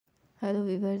Hello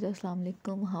viewers, Assalamu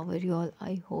alaikum. How are you all?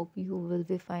 I hope you will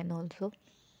be fine also.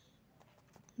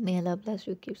 May Allah bless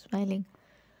you, keep smiling,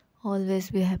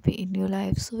 always be happy in your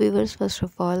life. So viewers, first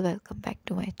of all, welcome back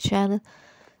to my channel.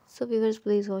 So viewers,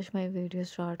 please watch my video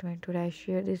start when today I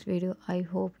share this video. I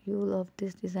hope you love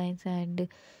these designs and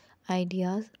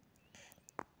ideas.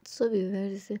 So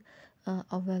viewers,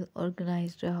 a well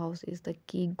organized house is the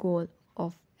key goal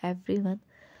of everyone.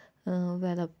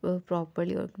 A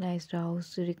properly organized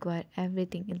house require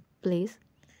everything in place,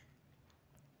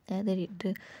 and then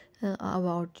it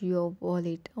about your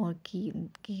wallet or key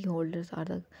holders are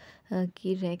the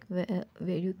key rack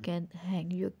where you can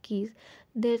hang your keys.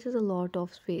 There is a lot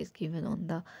of space given on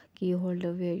the key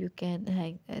holder where you can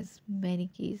hang as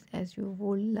many keys as you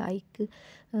would like.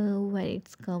 When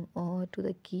it's come to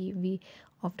the key, we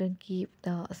often keep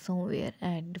the somewhere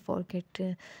and forget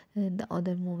the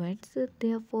other moments.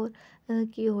 Therefore,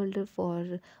 key holder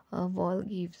for wall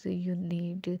gives you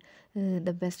need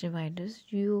the best reminders.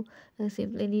 You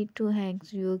simply need to hang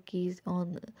your keys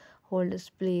on holders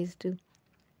placed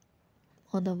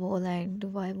on the wall, and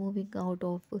while moving out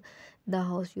of the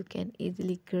house you can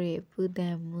easily grab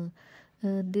them.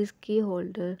 This key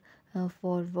holder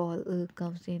for wall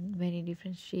comes in many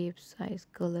different shapes, size,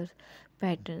 colors,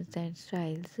 patterns and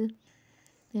styles.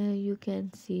 You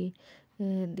can see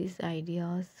these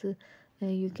ideas.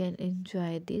 You can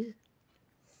enjoy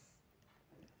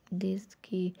this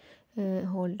key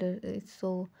holder is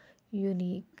so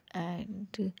unique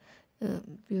and uh,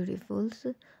 beautiful.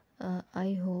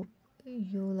 I hope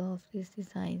you love these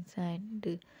designs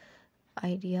and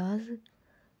ideas.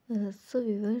 So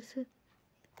viewers,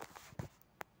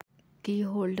 key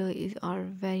holder is are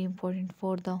very important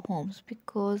for the homes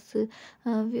because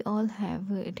we all have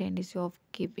a tendency of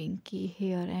keeping key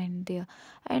here and there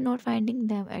and not finding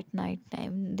them at night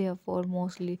time. Therefore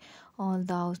mostly all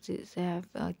the houses have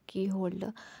a key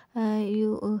holder.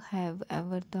 You have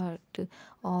ever thought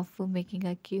of making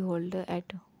a key holder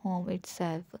at home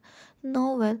itself?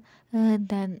 No, well,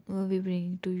 then we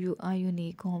bring to you a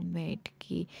unique homemade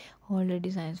key holder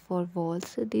designs for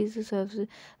walls. This serves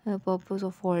purpose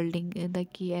of holding the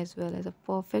key as well as a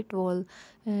perfect wall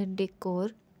decor.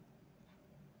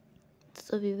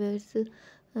 So viewers,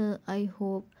 I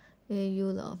hope you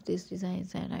love these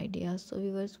designs and ideas. So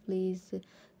viewers, please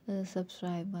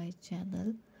subscribe my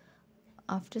channel.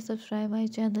 After subscribe my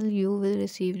channel you will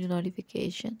receive the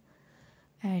notification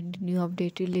and new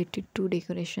update related to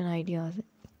decoration ideas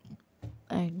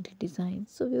and designs.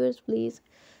 So viewers, please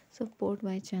support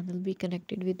my channel, be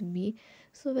connected with me.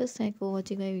 So viewers, thanks for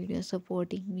watching my video,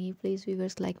 supporting me. Please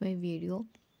viewers, like my video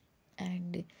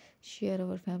and share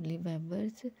our family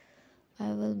members.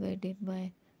 I will meet in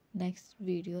my next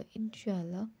video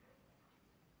inshallah.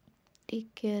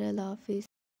 Take care, Allah Hafiz.